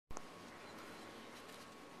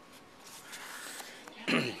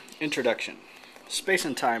Introduction. Space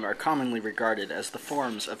and time are commonly regarded as the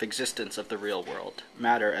forms of existence of the real world,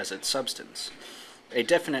 matter as its substance. A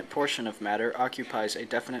definite portion of matter occupies a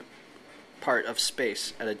definite part of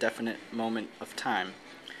space at a definite moment of time.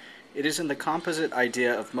 It is in the composite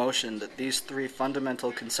idea of motion that these three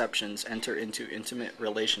fundamental conceptions enter into intimate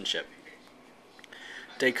relationship.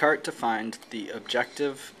 Descartes defined the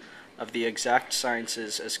objective of the exact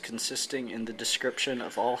sciences as consisting in the description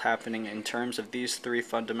of all happening in terms of these three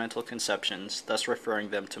fundamental conceptions, thus referring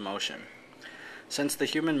them to motion. Since the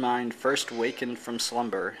human mind first wakened from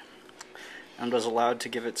slumber and was allowed to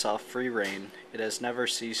give itself free rein, it has never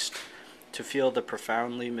ceased to feel the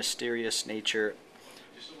profoundly mysterious nature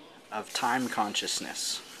of time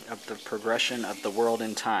consciousness, of the progression of the world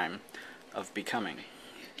in time, of becoming.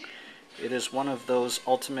 It is one of those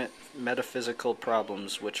ultimate metaphysical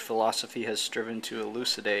problems which philosophy has striven to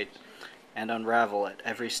elucidate and unravel at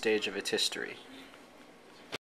every stage of its history.